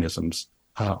organisms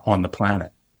on the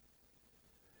planet.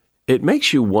 It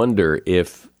makes you wonder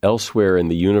if elsewhere in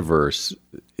the universe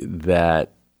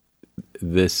that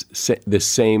this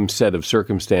same set of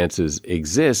circumstances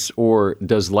exists, or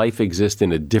does life exist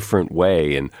in a different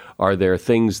way? And are there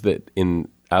things that in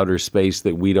outer space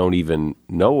that we don't even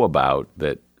know about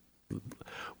that,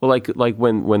 well, like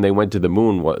when they went to the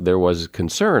moon, there was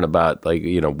concern about, like,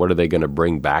 you know, what are they going to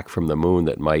bring back from the moon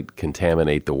that might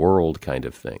contaminate the world, kind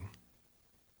of thing?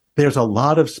 There's a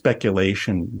lot of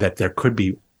speculation that there could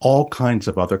be all kinds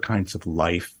of other kinds of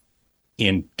life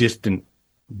in distant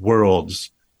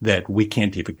worlds that we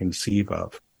can't even conceive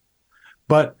of.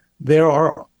 But there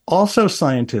are also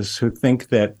scientists who think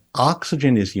that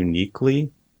oxygen is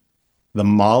uniquely the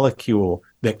molecule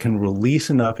that can release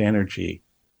enough energy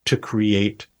to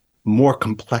create more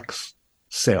complex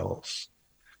cells.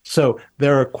 So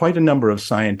there are quite a number of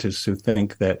scientists who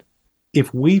think that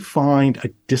if we find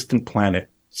a distant planet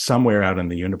somewhere out in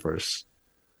the universe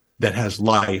that has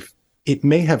life, it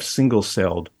may have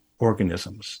single-celled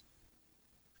organisms,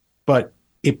 but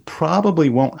it probably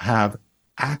won't have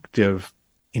active,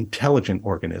 intelligent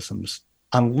organisms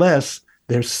unless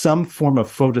there's some form of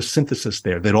photosynthesis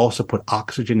there that also put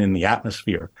oxygen in the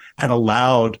atmosphere and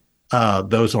allowed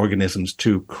those organisms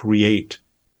to create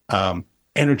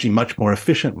energy much more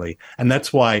efficiently. And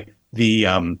that's why the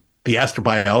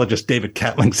astrobiologist David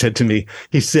Catling said to me,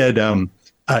 he said,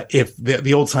 if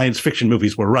the old science fiction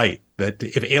movies were right, that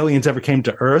if aliens ever came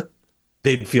to Earth,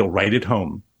 they'd feel right at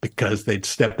home because they'd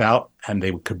step out and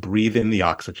they could breathe in the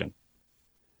oxygen.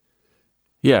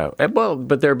 Yeah, well,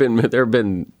 but there have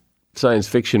been science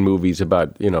fiction movies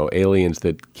about, you know, aliens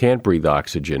that can't breathe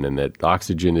oxygen and that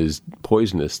oxygen is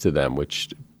poisonous to them, which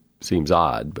seems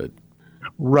odd, but...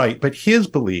 Right, but his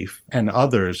belief and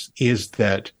others is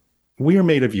that we are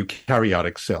made of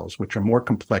eukaryotic cells, which are more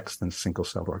complex than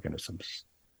single-celled organisms.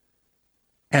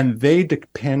 And they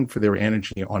depend for their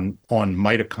energy on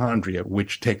mitochondria,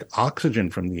 which take oxygen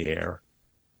from the air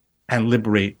and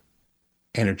liberate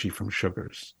energy from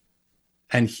sugars.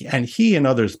 And he and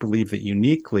others believe that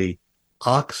uniquely,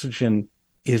 oxygen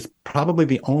is probably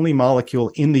the only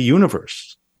molecule in the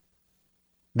universe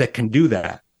that can do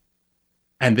that.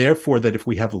 And therefore, that if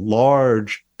we have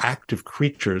large active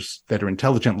creatures that are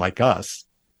intelligent like us,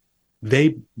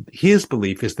 his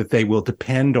belief is that they will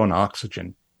depend on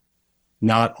oxygen,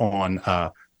 not on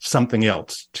something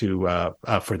else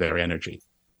for their energy.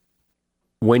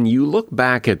 When you look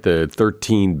back at the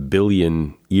 13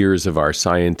 billion years of our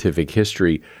scientific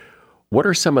history, what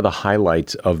are some of the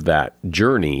highlights of that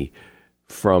journey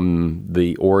from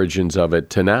the origins of it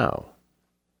to now?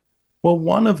 Well,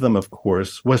 one of them, of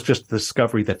course, was just the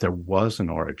discovery that there was an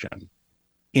origin.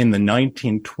 In the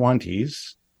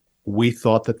 1920s, we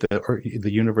thought that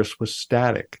the universe was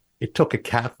static. It took a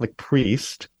Catholic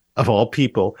priest, of all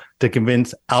people, to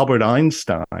convince Albert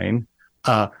Einstein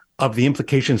of the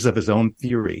implications of his own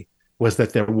theory, was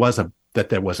that there was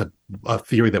a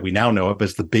theory that we now know of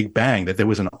as the Big Bang, that there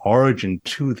was an origin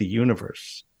to the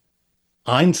universe.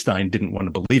 Einstein didn't want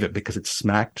to believe it because it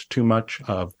smacked too much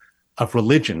of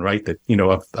religion, right? That,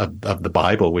 of the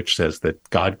Bible, which says that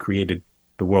God created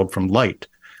the world from light.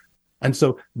 And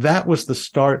so that was the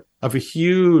start of a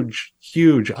huge,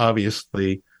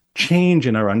 obviously, change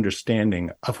in our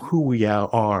understanding of who we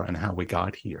are and how we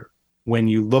got here. When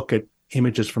you look at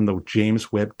images from the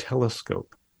James Webb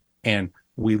Telescope, and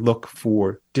we look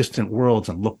for distant worlds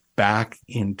and look back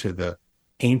into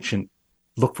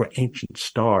look for ancient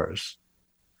stars,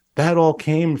 that all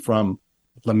came from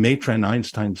Lemaitre and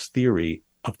Einstein's theory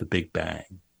of the Big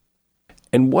Bang.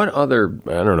 And what other,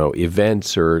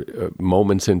 events or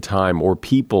moments in time or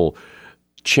people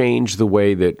changed the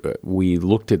way that we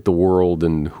looked at the world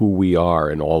and who we are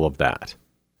and all of that?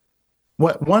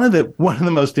 One of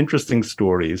the most interesting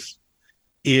stories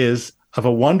is of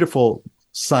a wonderful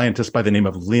scientist by the name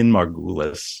of Lynn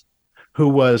Margulis, who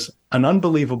was an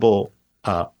unbelievable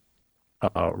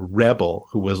rebel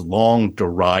who was long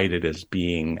derided as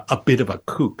being a bit of a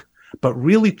kook, but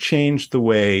really changed the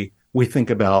way we think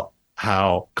about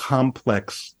how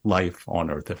complex life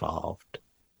on Earth evolved.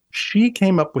 She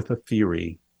came up with a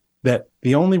theory that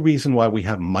the only reason why we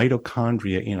have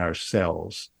mitochondria in our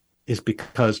cells is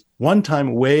because one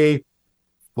time way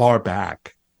far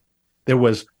back, there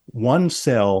was one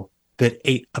cell that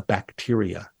ate a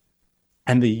bacteria.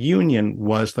 And the union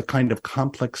was the kind of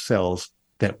complex cells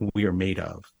that we are made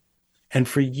of. And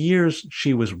for years,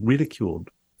 she was ridiculed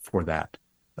for that.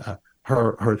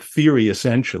 Her theory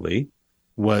essentially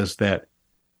was that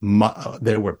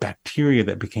there were bacteria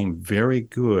that became very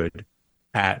good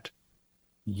at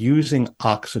using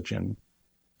oxygen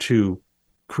to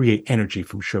create energy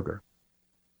from sugar.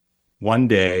 One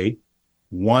day,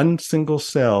 one single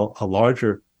cell,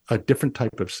 a different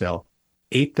type of cell,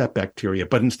 ate that bacteria,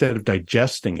 but instead of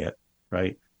digesting it,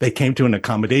 right, they came to an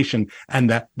accommodation, and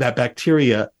that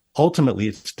bacteria, ultimately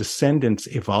its descendants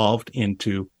evolved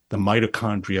into the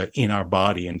mitochondria in our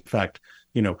body. In fact,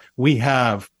 we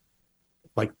have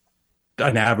like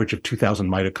an average of 2,000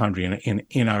 mitochondria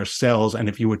in our cells. And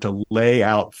if you were to lay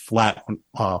out flat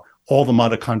all the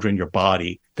mitochondria in your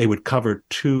body, they would cover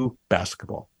 2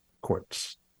 basketball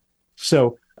courts.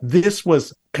 So this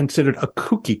was considered a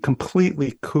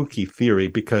completely kooky theory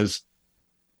because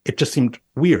it just seemed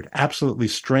weird, absolutely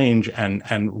strange.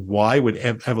 And why would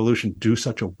evolution do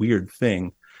such a weird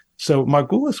thing? So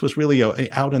Margulis was really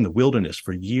out in the wilderness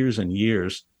for years and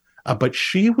years. But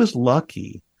she was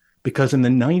lucky because in the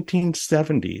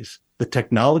 1970s, the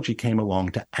technology came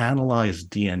along to analyze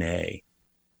DNA.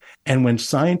 And when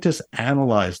scientists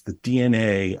analyzed the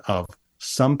DNA of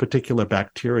some particular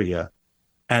bacteria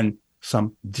and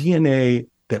some DNA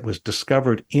that was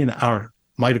discovered in our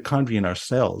mitochondria in our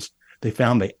cells, they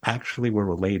found they actually were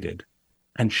related.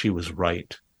 And she was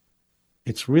right.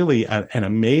 It's really an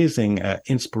amazing,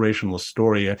 inspirational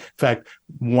story. In fact,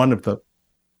 one of the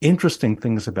interesting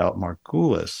things about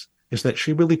Margulis is that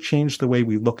she really changed the way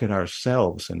we look at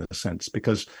ourselves in a sense,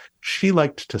 because she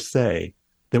liked to say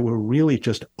that we're really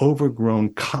just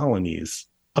overgrown colonies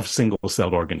of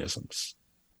single-celled organisms.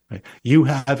 Right? You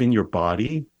have in your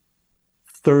body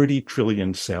 30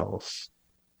 trillion cells.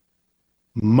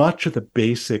 Much of the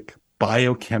basic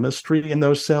biochemistry in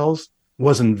those cells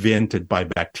was invented by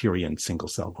bacteria and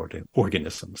single-celled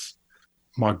organisms.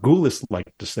 Margulis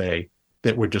liked to say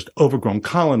that we're just overgrown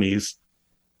colonies.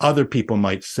 Other people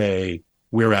might say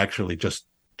we're actually just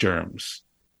germs.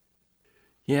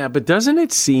 Yeah, but doesn't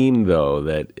it seem, though,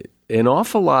 that an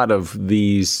awful lot of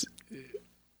these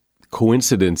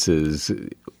coincidences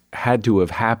had to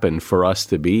have happened for us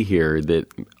to be here,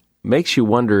 that makes you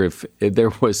wonder if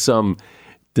there was some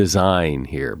design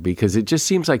here? Because it just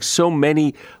seems like so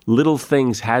many little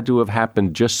things had to have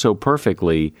happened just so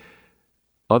perfectly.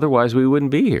 Otherwise, we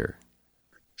wouldn't be here.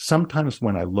 sometimes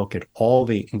when I look at all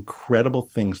the incredible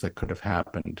things that could have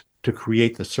happened to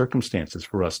create the circumstances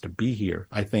for us to be here,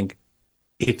 I think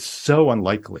it's so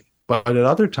unlikely. But at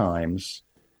other times,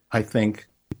 I think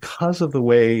because of the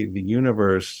way the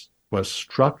universe was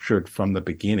structured from the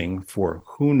beginning for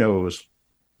who knows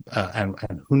and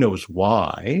who knows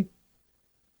why,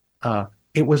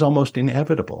 it was almost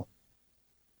inevitable.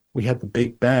 We had the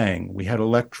Big Bang, we had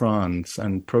electrons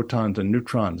and protons and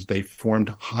neutrons. They formed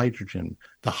hydrogen.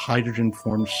 The hydrogen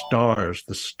formed stars.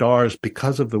 The stars,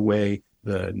 because of the way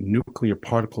the nuclear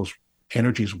particles'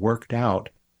 energies worked out,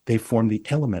 they formed the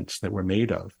elements that we're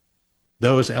made of.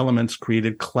 Those elements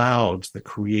created clouds that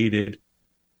created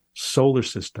solar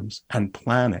systems and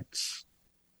planets.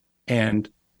 And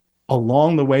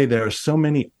along the way, there are so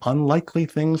many unlikely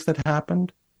things that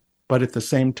happened, but at the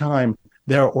same time,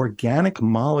 there are organic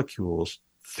molecules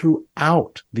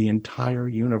throughout the entire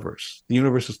universe. The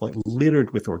universe is like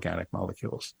littered with organic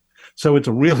molecules. So it's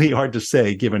really hard to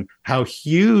say, given how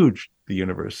huge the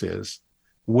universe is,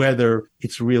 whether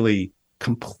it's really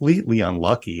completely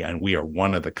unlucky and we are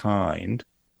one of the kind,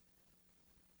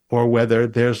 or whether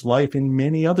there's life in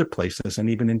many other places and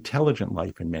even intelligent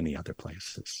life in many other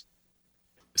places.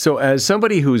 So as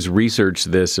somebody who's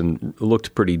researched this and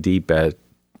looked pretty deep at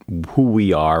who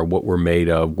we are, what we're made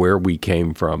of, where we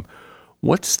came from,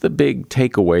 what's the big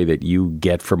takeaway that you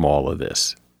get from all of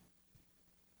this?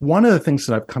 One of the things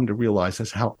that I've come to realize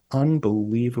is how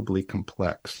unbelievably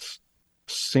complex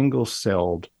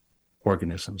single-celled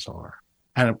organisms are.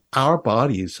 And our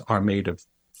bodies are made of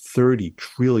 30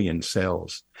 trillion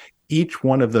cells. Each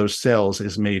one of those cells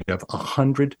is made of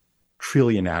 100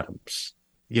 trillion atoms.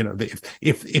 You know,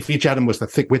 if each atom was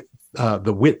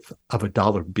the width of a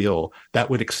dollar bill, that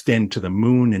would extend to the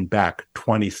moon and back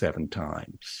 27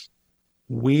 times.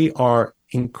 We are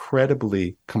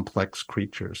incredibly complex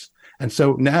creatures. And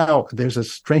so now there's a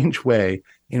strange way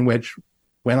in which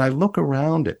when I look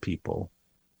around at people,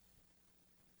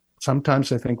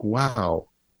 sometimes I think, wow,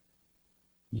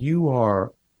 you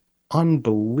are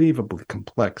unbelievably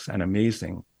complex and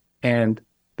amazing. And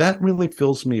that really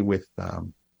fills me with a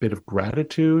bit of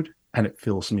gratitude, and it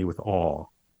fills me with awe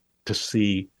to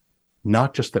see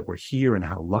not just that we're here and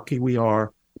how lucky we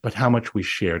are, but how much we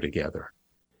share together.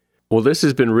 Well, this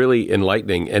has been really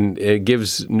enlightening, and it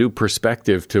gives new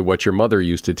perspective to what your mother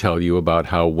used to tell you about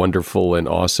how wonderful and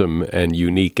awesome and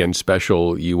unique and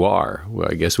special you are. Well,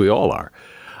 I guess we all are.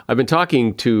 I've been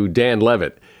talking to Dan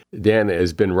Levitt. Dan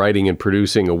has been writing and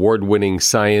producing award-winning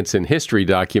science and history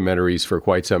documentaries for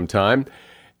quite some time,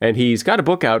 and he's got a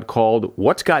book out called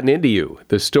What's Gotten Into You?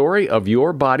 The Story of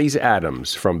Your Body's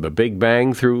Atoms, from the Big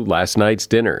Bang through last night's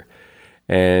dinner.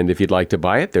 And if you'd like to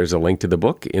buy it, there's a link to the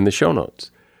book in the show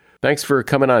notes. Thanks for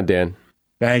coming on, Dan.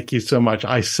 Thank you so much.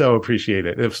 I so appreciate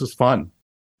it. This was fun.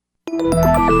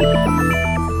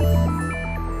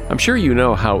 I'm sure you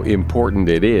know how important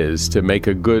it is to make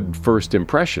a good first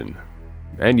impression.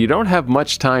 And you don't have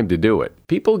much time to do it.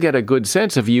 People get a good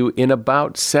sense of you in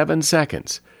about 7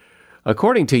 seconds.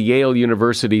 According to Yale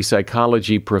University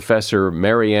psychology professor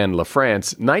Marianne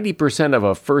LaFrance, 90% of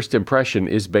a first impression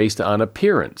is based on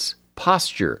appearance,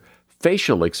 posture,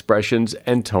 facial expressions,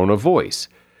 and tone of voice.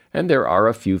 And there are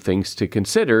a few things to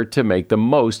consider to make the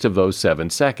most of those 7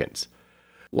 seconds.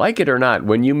 Like it or not,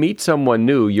 when you meet someone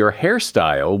new, your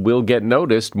hairstyle will get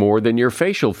noticed more than your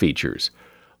facial features.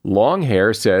 Long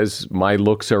hair says, my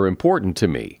looks are important to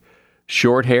me.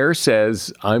 Short hair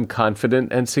says, I'm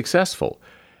confident and successful.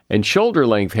 And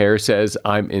shoulder-length hair says,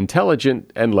 I'm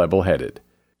intelligent and level-headed.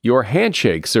 Your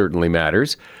handshake certainly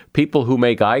matters. People who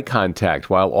make eye contact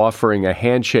while offering a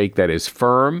handshake that is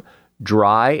firm,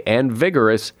 dry, and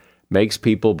vigorous makes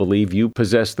people believe you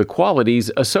possess the qualities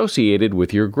associated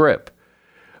with your grip.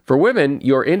 For women,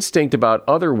 your instinct about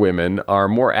other women are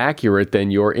more accurate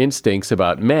than your instincts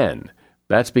about men.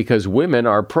 That's because women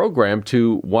are programmed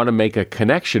to want to make a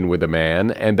connection with a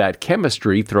man, and that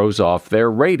chemistry throws off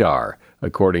their radar,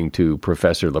 according to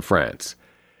Professor LaFrance.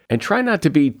 And try not to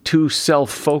be too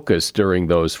self-focused during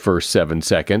those first 7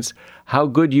 seconds. How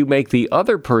good you make the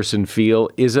other person feel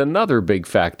is another big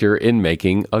factor in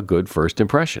making a good first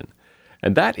impression.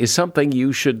 And that is something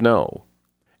you should know.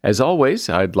 As always,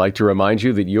 I'd like to remind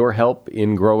you that your help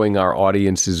in growing our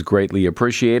audience is greatly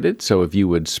appreciated. So if you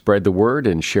would spread the word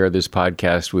and share this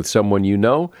podcast with someone you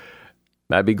know,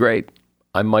 that'd be great.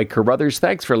 I'm Mike Carruthers.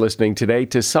 Thanks for listening today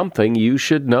to Something You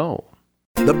Should Know.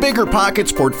 The Bigger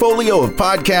Pockets portfolio of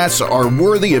podcasts are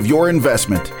worthy of your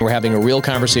investment. We're having a real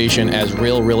conversation as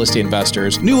real estate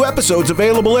investors. New episodes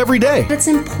available every day. It's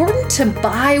important to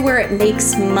buy where it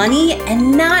makes money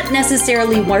and not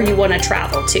necessarily where you want to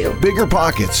travel to. Bigger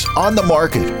Pockets, On the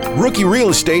Market, Rookie Real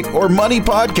Estate, or Money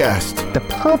Podcast. The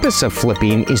purpose of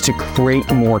flipping is to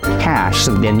create more cash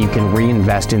so then you can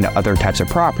reinvest into other types of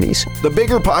properties. The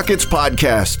Bigger Pockets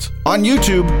Podcast on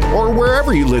YouTube or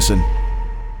wherever you listen.